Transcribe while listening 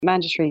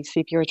Mandatory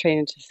CPR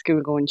training to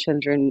school-going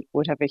children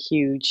would have a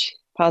huge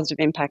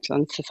positive impact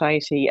on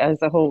society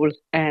as a whole.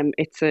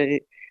 It's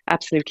a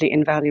absolutely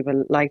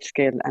invaluable life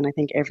skill, and I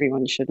think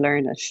everyone should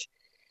learn it.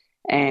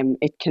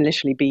 It can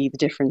literally be the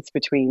difference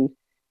between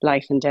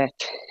life and death,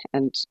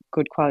 and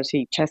good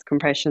quality chest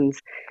compressions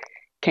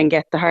can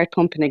get the heart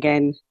pumping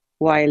again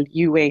while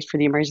you wait for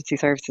the emergency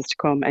services to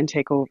come and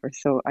take over.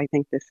 So I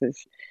think this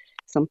is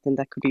something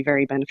that could be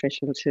very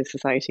beneficial to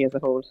society as a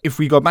whole. If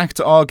we go back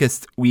to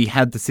August, we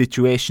had the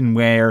situation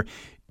where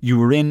you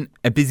were in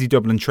a busy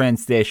Dublin train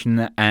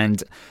station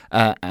and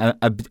a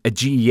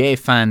GEA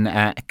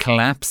fan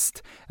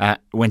collapsed,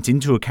 went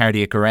into a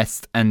cardiac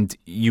arrest, and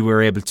you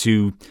were able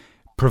to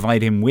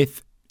provide him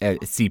with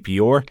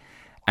CPR,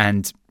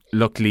 and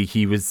luckily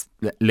he was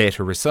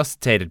later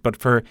resuscitated. But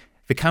for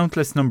the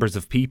countless numbers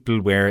of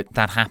people where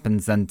that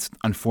happens and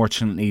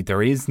unfortunately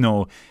there is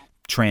no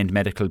trained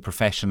medical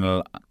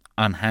professional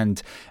on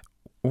hand,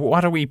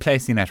 what are we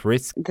placing at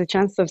risk? The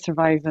chance of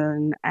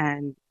surviving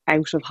an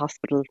out of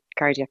hospital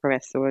cardiac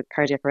arrest, so a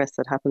cardiac arrest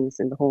that happens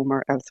in the home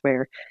or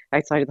elsewhere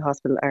outside of the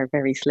hospital, are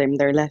very slim.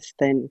 They're less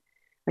than,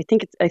 I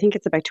think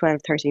it's about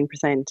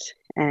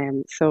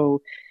 12-13%.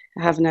 So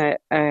having a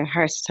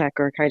heart attack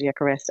or a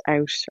cardiac arrest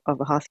out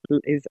of a hospital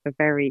is a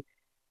very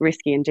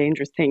risky and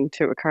dangerous thing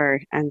to occur.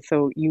 And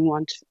so you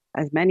want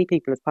as many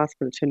people as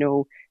possible to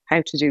know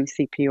how to do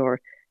CPR,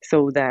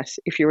 so that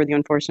if you're the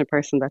unfortunate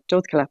person that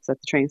does collapse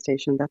at the train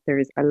station, that there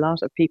is a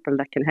lot of people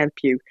that can help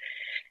you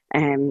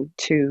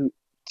to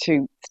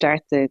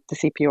start the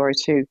CPR,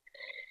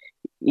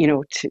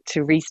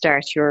 to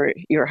restart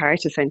your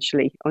heart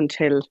essentially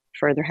until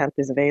further help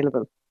is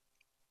available.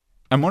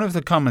 And one of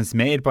the comments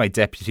made by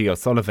Deputy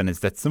O'Sullivan is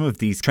that some of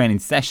these training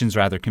sessions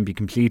can be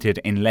completed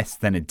in less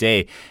than a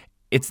day.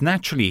 It's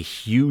naturally a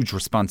huge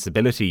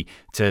responsibility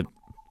to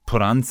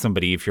put on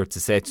somebody if you're to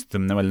say to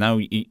them, well, now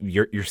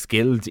you're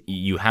skilled,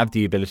 you have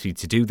the ability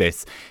to do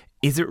this.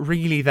 Is it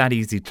really that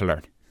easy to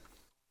learn?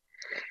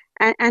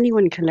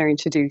 Anyone can learn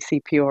to do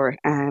CPR,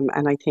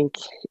 and I think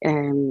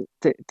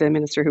the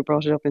minister who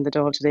brought it up in the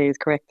Dáil today is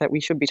correct that we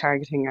should be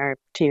targeting our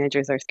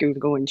teenagers, our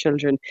school-going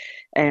children.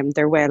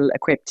 They're well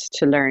equipped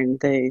to learn.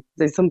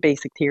 There's some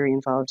basic theory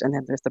involved, and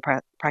then there's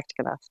the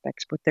practical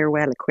aspect, but they're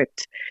well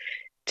equipped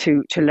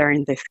to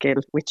learn this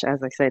skill, which,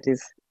 as I said,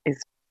 is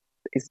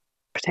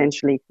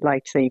potentially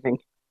life-saving.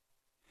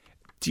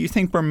 Do you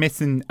think we're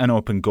missing an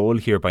open goal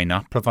here by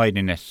not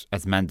providing it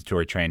as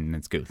mandatory training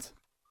in schools?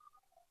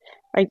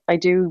 I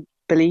do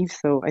believe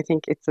so. I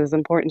think it's as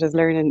important as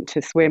learning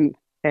to swim.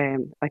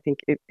 I think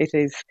it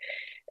is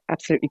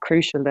absolutely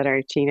crucial that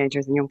our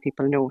teenagers and young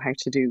people know how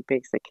to do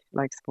basic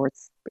life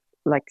sports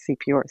like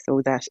CPR,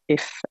 so that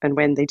if and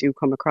when they do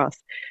come across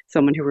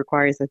someone who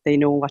requires it, they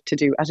know what to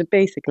do at a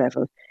basic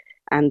level.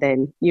 And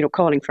then,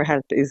 calling for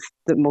help is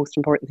the most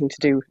important thing to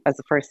do as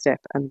a first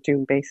step, and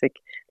doing basic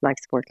life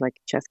support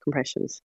like chest compressions.